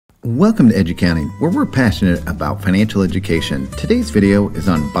Welcome to Educounting, where we're passionate about financial education. Today's video is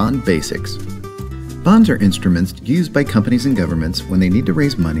on bond basics. Bonds are instruments used by companies and governments when they need to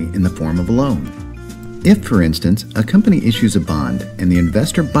raise money in the form of a loan. If, for instance, a company issues a bond and the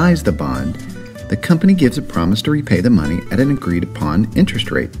investor buys the bond, the company gives a promise to repay the money at an agreed-upon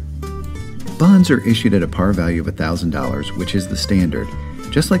interest rate. Bonds are issued at a par value of $1,000, which is the standard.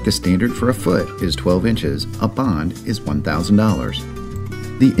 Just like the standard for a foot is 12 inches, a bond is $1,000.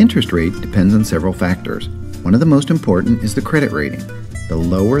 The interest rate depends on several factors. One of the most important is the credit rating. The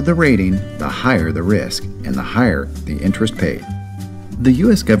lower the rating, the higher the risk, and the higher the interest paid. The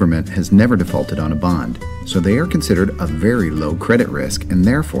U.S. government has never defaulted on a bond, so they are considered a very low credit risk and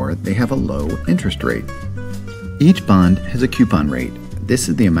therefore they have a low interest rate. Each bond has a coupon rate. This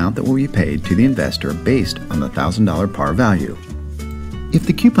is the amount that will be paid to the investor based on the $1,000 par value. If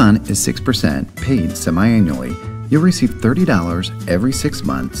the coupon is 6% paid semi-annually, you'll receive $30 every 6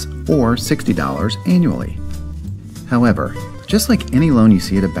 months or $60 annually. However, just like any loan you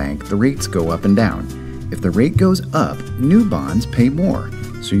see at a bank, the rates go up and down. If the rate goes up, new bonds pay more,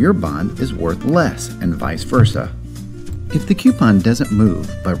 so your bond is worth less and vice versa. If the coupon doesn't move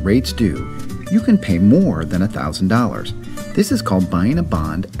but rates do, you can pay more than $1,000. This is called buying a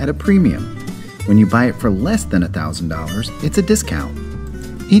bond at a premium. When you buy it for less than $1,000, it's a discount.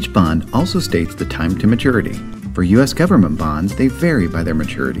 Each bond also states the time to maturity. For U.S. government bonds, they vary by their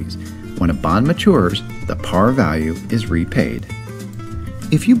maturities. When a bond matures, the par value is repaid.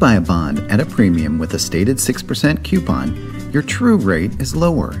 If you buy a bond at a premium with a stated 6% coupon, your true rate is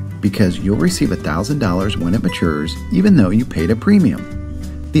lower because you'll receive $1,000 when it matures, even though you paid a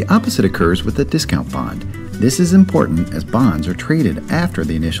premium. The opposite occurs with a discount bond. This is important as bonds are traded after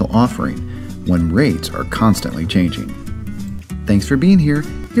the initial offering, when rates are constantly changing. Thanks for being here.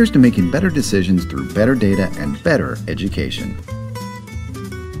 Here's to making better decisions through better data and better education.